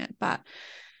realizing it. But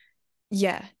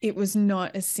yeah, it was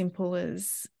not as simple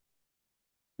as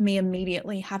me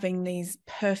immediately having these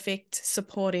perfect,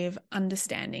 supportive,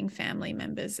 understanding family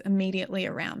members immediately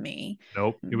around me.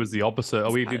 Nope, it was the opposite.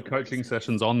 As We part did of the coaching process.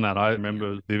 sessions on that. I Yeah.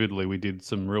 remember vividly we did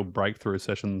some real breakthrough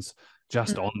sessions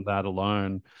just Mm. on that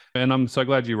alone. And I'm so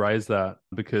glad you raised that,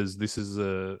 because this is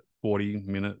a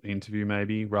 40-minute interview,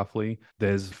 maybe roughly.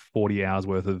 There's 40 hours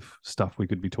worth of stuff we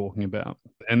could be talking about.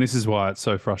 And this is why it's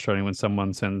so frustrating when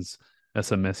someone sends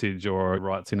us a message or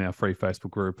writes in our free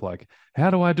Facebook group, like, how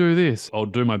do I do this? I'll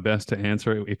do my best to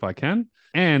answer it if I can.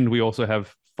 And we also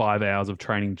have 5 hours of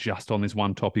training just on this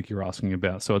one topic you're asking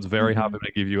about. So it's very hard Mm-hmm. for me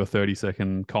to give you a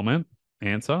 30-second comment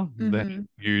answer than Mm-hmm.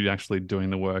 you actually doing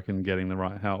the work and getting the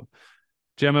right help.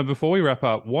 Gemma, before we wrap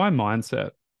up, why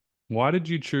mindset? Why did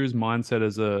you choose mindset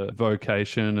as a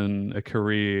vocation and a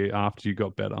career after you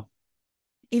got better?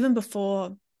 Even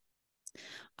before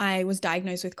I was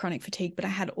diagnosed with chronic fatigue, but I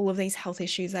had all of these health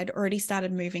issues, I'd already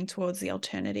started moving towards the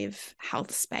alternative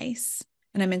health space.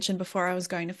 And I mentioned before I was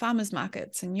going to farmers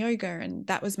markets and yoga, and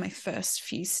that was my first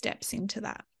few steps into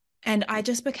that. And I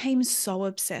just became so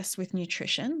obsessed with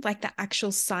nutrition, like the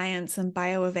actual science and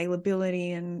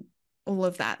bioavailability and all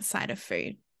of that side of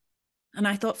food. And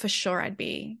I thought for sure I'd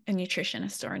be a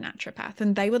nutritionist or a naturopath.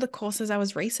 And they were the courses I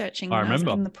was researching I when I was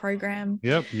remember. in the program.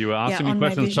 Yep, you were Yeah, asking me on my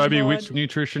questions. vision Toby, which board.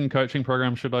 nutrition coaching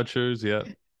program should I choose? Yeah.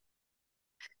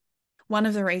 One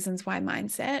of the reasons why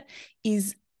mindset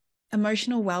is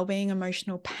emotional well-being,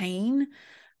 emotional pain,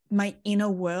 my inner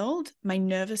world, my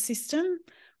nervous system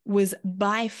was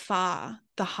by far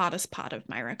the hardest part of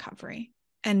my recovery.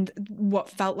 and what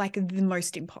felt like the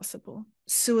most impossible.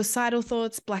 Suicidal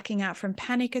thoughts, blacking out from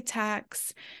panic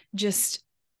attacks, just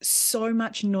so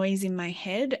much noise in my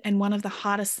head. And one of the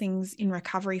hardest things in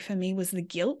recovery for me was the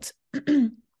guilt.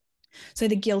 So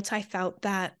the guilt I felt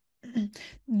that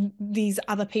these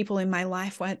other people in my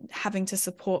life were having to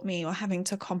support me or having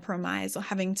to compromise or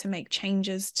having to make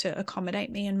changes to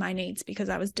accommodate me and my needs because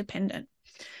I was dependent.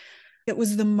 It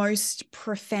was the most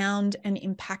profound and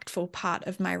impactful part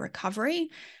of my recovery.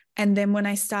 And then when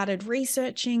I started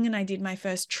researching and I did my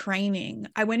first training,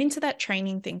 I went into that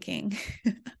training thinking,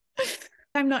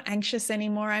 I'm not anxious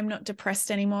anymore. I'm not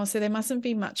depressed anymore. So there mustn't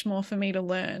be much more for me to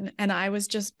learn. And I was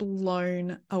just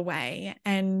blown away.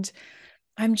 And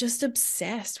I'm just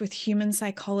obsessed with human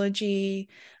psychology,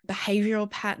 behavioral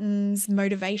patterns,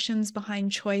 motivations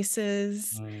behind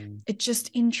choices. It just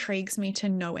intrigues me to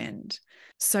no end.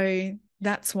 So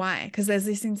that's why, because there's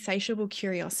this insatiable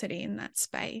curiosity in that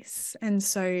space. And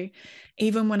so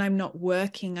even when I'm not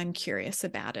working, I'm curious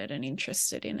about it and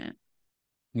interested in it.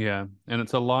 Yeah. And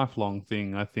it's a lifelong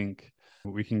thing. I think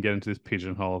we can get into this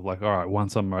pigeonhole of like, all right,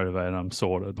 once I'm motivated, I'm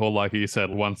sorted. Or like you said,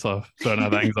 once I don't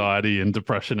have anxiety and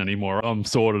depression anymore, I'm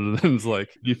sorted. And it's like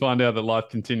you find out that life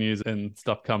continues and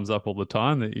stuff comes up all the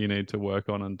time that you need to work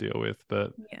on and deal with.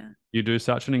 But Yeah. you do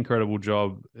such an incredible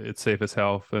job at CFS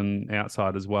Health and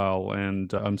outside as well.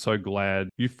 And I'm so glad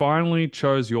you finally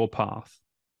chose your path.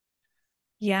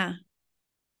 Yeah.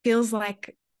 Feels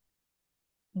like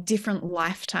different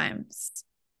lifetimes,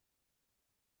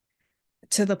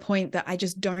 to the point that I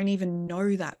just don't even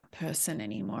know that person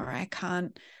anymore. I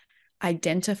can't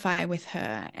identify with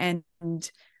her and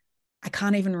I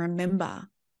can't even remember.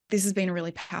 This has been a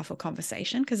really powerful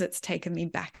conversation because it's taken me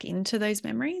back into those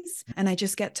memories. And I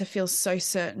just get to feel so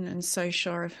certain and so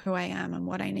sure of who I am and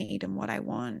what I need and what I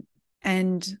want.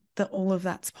 And that all of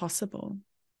that's possible.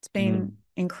 It's been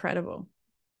incredible.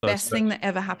 So Best thing that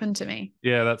ever happened to me.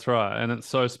 Yeah, that's right. And it's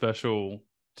so special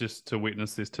just to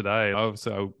witness this today.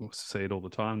 Obviously, I see it all the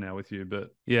time now with you,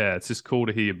 but yeah, it's just cool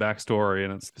to hear your backstory.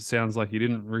 And it sounds like you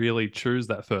didn't really choose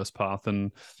that first path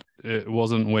and it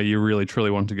wasn't where you really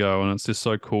truly want to go. And it's just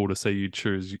so cool to see you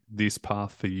choose this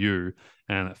path for you.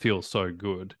 And it feels so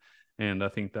good. And I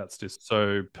think that's just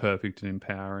so perfect and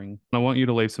empowering. I want you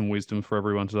to leave some wisdom for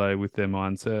everyone today with their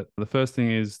mindset. The first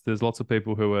thing is there's lots of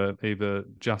people who are either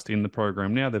just in the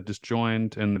program now, they've just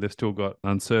joined and they've still got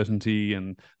uncertainty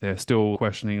and they're still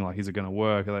questioning, like, is it going to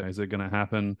work? Is it going to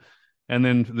happen? And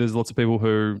then there's lots of people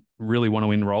who really want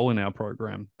to enroll in our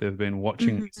program. They've been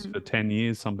watching this for 10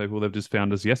 years. Some people they've just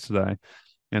found us yesterday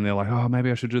and they're like, oh,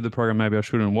 maybe I should do the program. Maybe I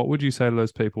shouldn't. What would you say to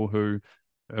those people who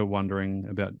are wondering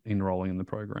about enrolling in the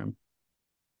program?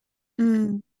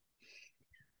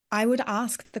 I would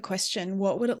ask the question,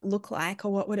 what would it look like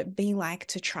or what would it be like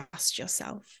to trust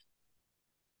yourself?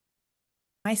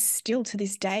 I still to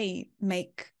this day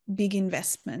make big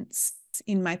investments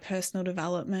in my personal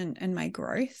development and my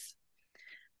growth.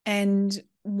 And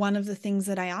one of the things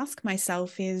that I ask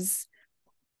myself is,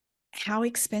 how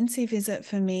expensive is it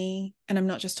for me? And I'm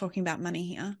not just talking about money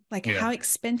here. Like, how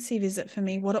expensive is it for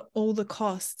me? What are all the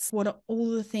costs? What are all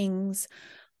the things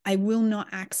I will not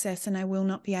access and I will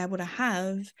not be able to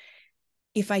have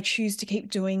if I choose to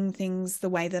keep doing things the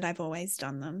way that I've always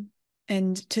done them?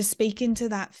 And to speak into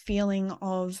that feeling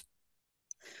of,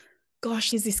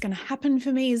 gosh, is this going to happen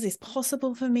for me? Is this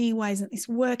possible for me? Why isn't this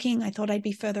working? I thought I'd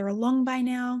be further along by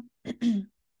now.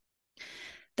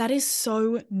 That is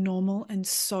so normal and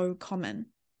so common.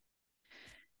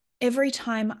 Every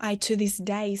time I, to this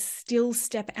day, still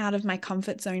step out of my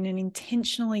comfort zone and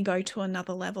intentionally go to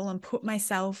another level and put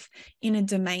myself in a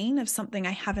domain of something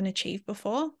I haven't achieved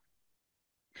before,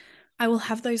 I will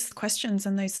have those questions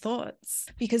and those thoughts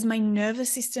because my nervous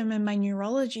system and my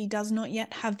neurology does not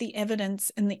yet have the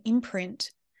evidence and the imprint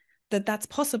that that's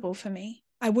possible for me.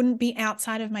 I wouldn't be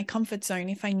outside of my comfort zone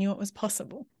if I knew it was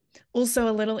possible. Also,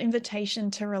 a little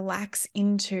invitation to relax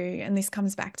into, and this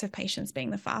comes back to patience being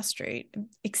the fast route,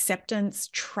 acceptance,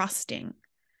 trusting,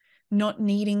 not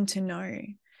needing to know.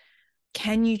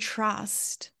 Can you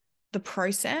trust the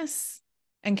process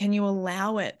and can you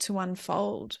allow it to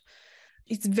unfold?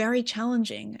 It's very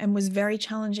challenging and was very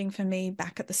challenging for me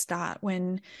back at the start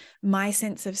when my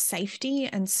sense of safety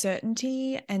and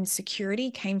certainty and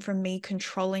security came from me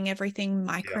controlling everything,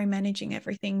 micromanaging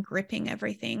everything, gripping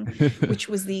everything, which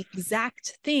was the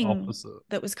exact thing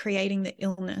that was creating the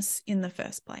illness in the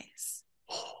first place.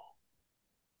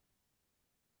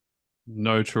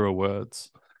 No truer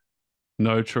words.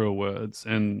 No truer words.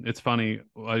 And it's funny,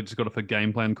 I just got off a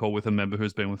game plan call with a member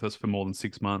who's been with us for more than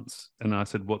 6 months. And I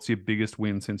said, what's your biggest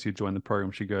win since you joined the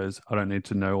program? She goes, I don't need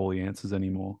to know all the answers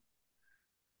anymore.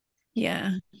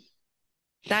 Yeah. Yeah.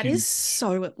 That is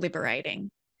so liberating.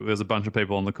 There's a bunch of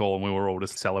people on the call and we were all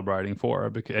just celebrating for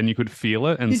her and you could feel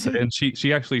it. And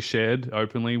she actually shared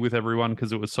openly with everyone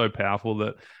because it was so powerful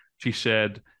that she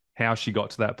shared how she got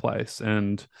to that place.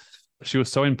 And she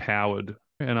was so empowered.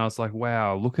 And I was like,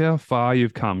 wow, look how far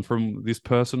you've come from this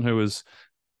person who was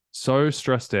so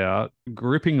stressed out,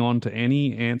 gripping on to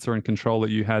any answer and control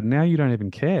that you had. Now you don't even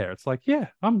care. It's like, yeah,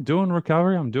 I'm doing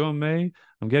recovery. I'm doing me.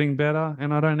 I'm getting better.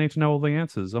 And I don't need to know all the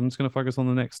answers. I'm just going to focus on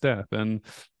the next step. And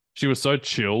she was so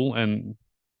chill and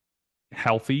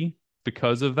healthy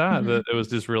because of that, that it was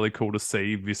just really cool to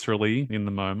see viscerally in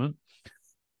the moment.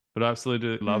 But I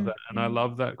absolutely love that. And I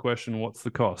love that question, what's the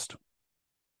cost?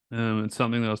 It's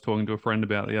something that I was talking to a friend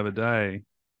about the other day.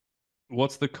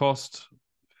 What's the cost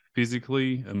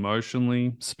physically,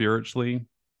 emotionally, spiritually,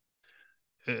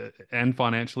 and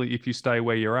financially if you stay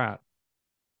where you're at?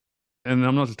 And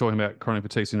I'm not just talking about chronic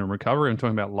fatigue syndrome recovery, I'm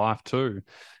talking about life too.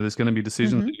 There's going to be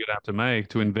decisions that you're going to have to make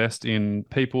to invest in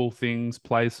people, things,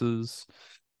 places.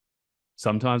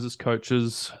 Sometimes it's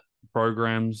coaches,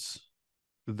 programs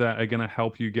that are going to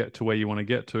help you get to where you want to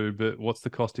get to. But what's the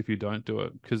cost if you don't do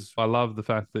it? Because I love the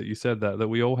fact that you said that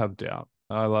we all have doubt.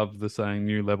 I love the saying,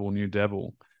 new level, new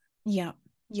devil. Yeah.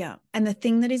 Yeah. And the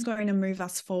thing that is going to move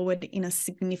us forward in a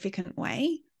significant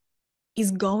way is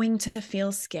going to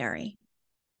feel scary.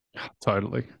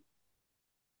 Totally.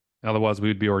 Otherwise,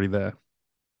 we'd be already there.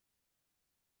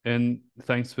 And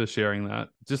thanks for sharing that.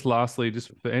 Just lastly,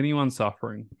 just for anyone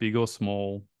suffering, big or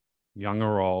small, young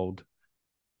or old,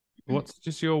 what's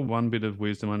just your one bit of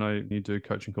wisdom? I know you do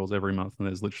coaching calls every month, and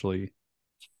there's literally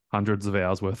hundreds of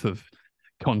hours worth of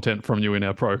content from you in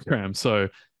our program. So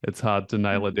it's hard to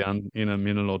nail it down in a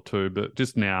minute or two. But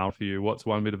just now for you, what's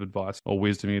one bit of advice or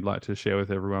wisdom you'd like to share with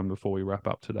everyone before we wrap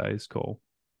up today's call?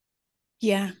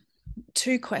 Yeah.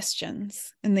 2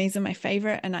 questions, and these are my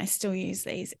favorite, and I still use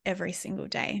these every single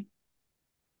day.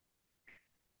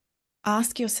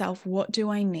 Ask yourself, what do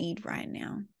I need right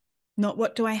now? Not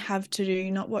what do I have to do,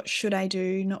 not what should I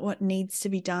do, not what needs to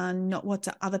be done, not what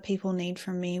do other people need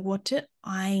from me. What do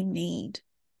I need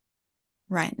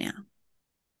right now?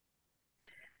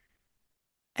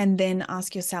 And then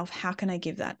ask yourself, how can I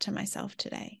give that to myself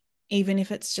today? Even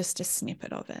if it's just a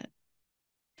snippet of it.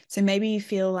 So maybe you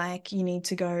feel like you need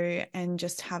to go and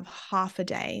just have half a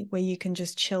day where you can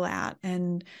just chill out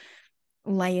and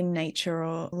lay in nature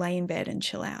or lay in bed and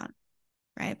chill out,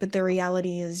 right? But the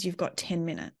reality is you've got 10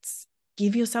 minutes.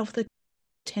 Give yourself the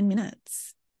 10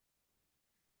 minutes.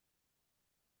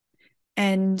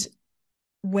 And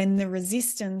when the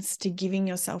resistance to giving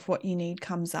yourself what you need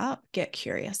comes up, get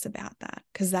curious about that,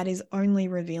 because that is only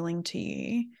revealing to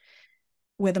you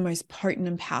where the most potent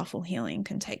and powerful healing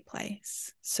can take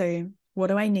place. So what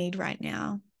do I need right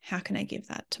now? How can I give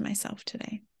that to myself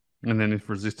today? And then if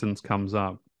resistance comes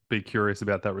up, be curious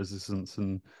about that resistance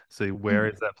and see where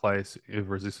is that place of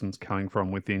resistance coming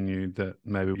from within you that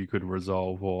maybe you could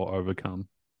resolve or overcome.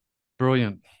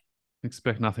 Brilliant.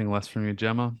 Expect nothing less from you,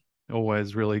 Gemma.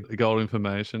 Always really gold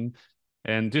information.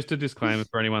 And just a disclaimer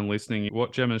for anyone listening,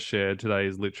 what Gemma's shared today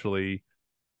is literally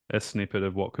a snippet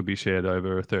of what could be shared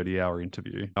over a 30-hour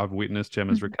interview. I've witnessed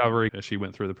Gemma's recovery. She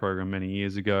went through the program many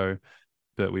years ago,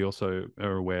 but we also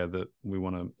are aware that we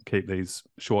want to keep these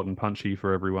short and punchy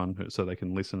for everyone so they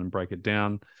can listen and break it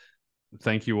down.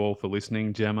 Thank you all for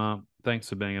listening. Gemma, thanks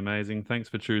for being amazing. Thanks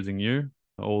for choosing you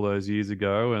all those years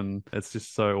ago. And it's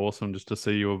just so awesome just to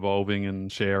see you evolving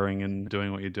and sharing and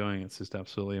doing what you're doing. It's just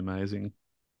absolutely amazing.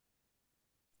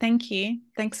 Thank you.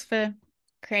 Thanks for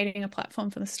creating a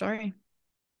platform for the story.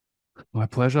 My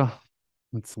pleasure.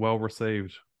 It's well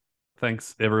received.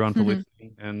 Thanks everyone for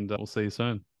listening, and we'll see you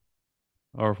soon.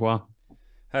 Au revoir.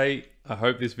 Hey, I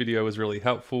hope this video was really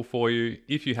helpful for you.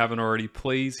 If you haven't already,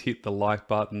 please hit the like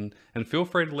button and feel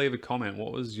free to leave a comment.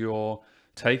 What was your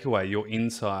takeaway, your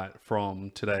insight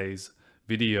from today's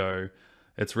video?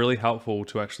 It's really helpful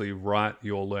to actually write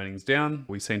your learnings down.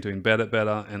 We seem to embed it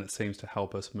better and it seems to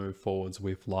help us move forwards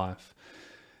with life.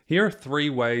 Here are 3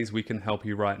 ways we can help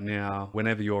you right now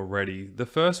whenever you're ready. The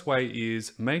first way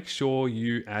is make sure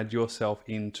you add yourself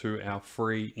into our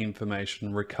free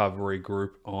information recovery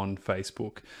group on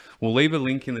Facebook. We'll leave a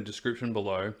link in the description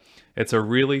below. It's a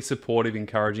really supportive,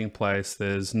 encouraging place.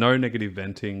 There's no negative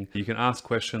venting. You can ask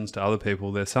questions to other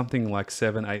people. There's something like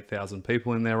 8,000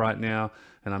 people in there right now.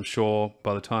 And I'm sure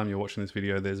by the time you're watching this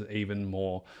video, there's even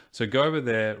more. So go over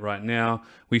there right now.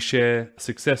 We share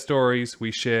success stories.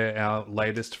 We share our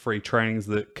latest free trainings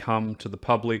that come to the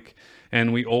public.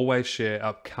 And we always share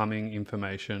upcoming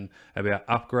information about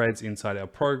upgrades inside our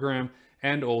program.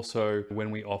 And also when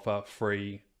we offer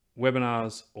free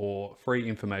webinars or free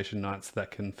information nights that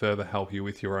can further help you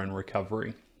with your own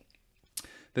recovery.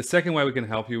 The second way we can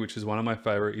help you, which is one of my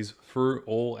favorite, is through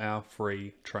all our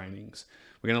free trainings.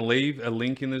 We're going to leave a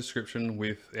link in the description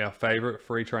with our favorite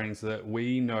free trainings that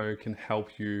we know can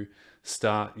help you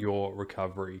start your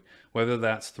recovery, whether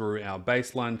that's through our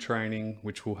baseline training,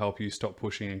 which will help you stop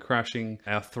pushing and crashing,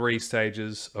 our 3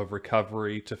 stages of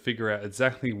recovery to figure out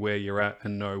exactly where you're at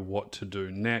and know what to do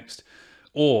next,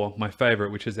 or my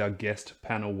favorite, which is our guest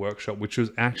panel workshop, which was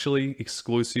actually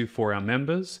exclusive for our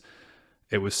members.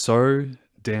 It was so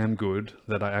damn good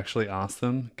that I actually asked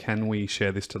them, can we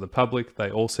share this to the public?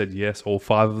 They all said yes, all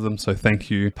 5 of them. So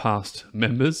thank you, past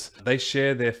members. They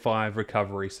share their 5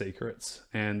 recovery secrets,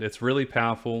 and it's really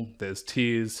powerful. There's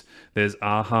tears, there's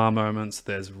aha moments,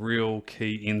 there's real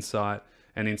key insight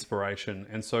and inspiration.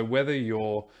 And so whether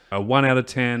you're a 1 out of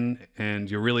 10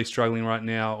 and you're really struggling right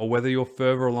now, or whether you're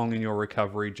further along in your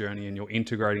recovery journey and you're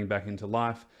integrating back into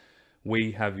life,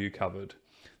 we have you covered.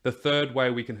 The third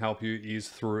way we can help you is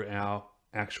through our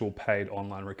actual paid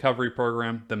online recovery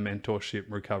program, the Mentorship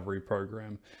Recovery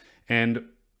Program. And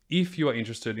if you are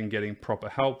interested in getting proper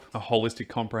help, a holistic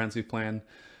comprehensive plan,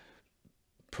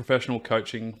 professional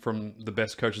coaching from the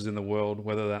best coaches in the world,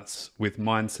 whether that's with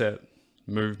mindset,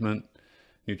 movement,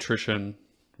 nutrition,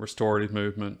 restorative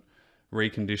movement,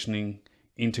 reconditioning,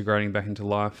 integrating back into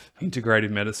life,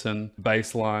 integrative medicine,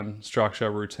 baseline,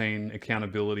 structure, routine,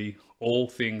 accountability, all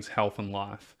things health and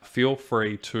life, feel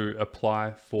free to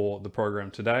apply for the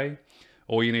program today.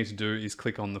 All you need to do is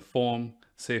click on the form,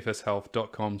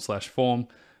 cfshealth.com/form,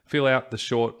 fill out the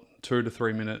short 2 to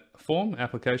 3 minute form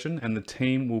application, and the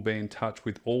team will be in touch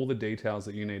with all the details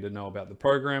that you need to know about the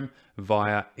program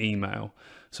via email.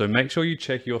 So make sure you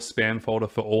check your spam folder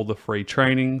for all the free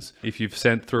trainings. If you've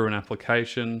sent through an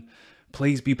application,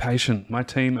 please be patient. My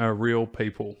team are real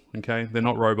people, okay? They're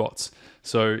not robots.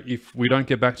 So if we don't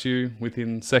get back to you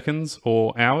within seconds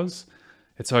or hours,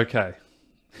 it's okay.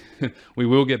 We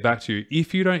will get back to you.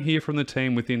 If you don't hear from the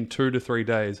team within 2 to 3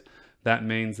 days, that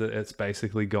means that it's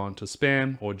basically gone to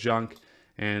spam or junk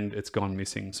and it's gone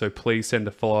missing. So please send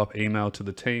a follow-up email to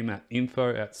the team at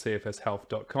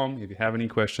info@cfshealth.com. If you have any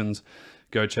questions,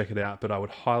 go check it out. But I would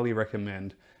highly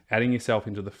recommend adding yourself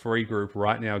into the free group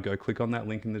right now. Go click on that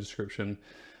link in the description.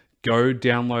 Go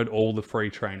download all the free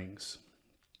trainings.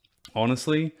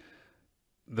 Honestly,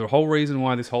 the whole reason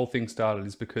why this whole thing started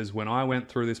is because when I went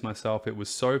through this myself, it was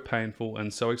so painful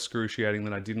and so excruciating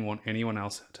that I didn't want anyone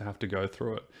else to have to go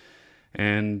through it.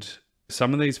 And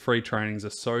some of these free trainings are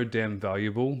so damn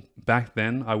valuable. Back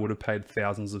then, I would have paid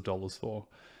thousands of dollars for.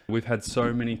 We've had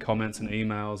so many comments and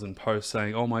emails and posts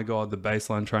saying, oh my God, the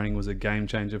baseline training was a game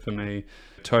changer for me.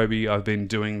 Toby, I've been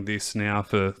doing this now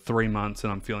for 3 months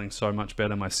and I'm feeling so much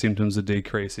better. My symptoms are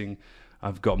decreasing.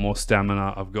 I've got more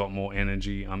stamina. I've got more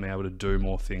energy. I'm able to do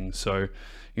more things. So,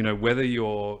 you know, whether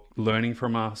you're learning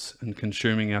from us and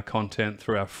consuming our content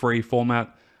through our free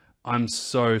format, I'm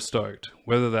so stoked.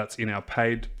 Whether that's in our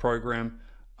paid program,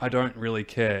 I don't really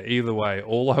care. Either way,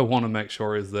 all I want to make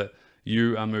sure is that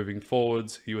you are moving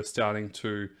forwards. You are starting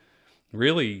to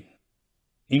really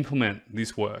implement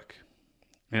this work.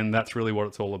 And that's really what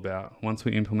it's all about. Once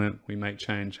we implement, we make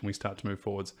change and we start to move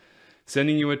forwards.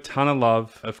 Sending you a ton of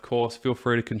love. Of course, feel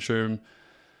free to consume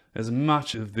as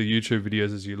much of the YouTube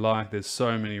videos as you like. There's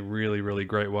so many really, really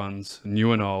great ones,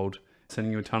 new and old.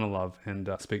 Sending you a ton of love and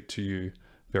speak to you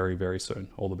very, very soon.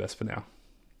 All the best for now.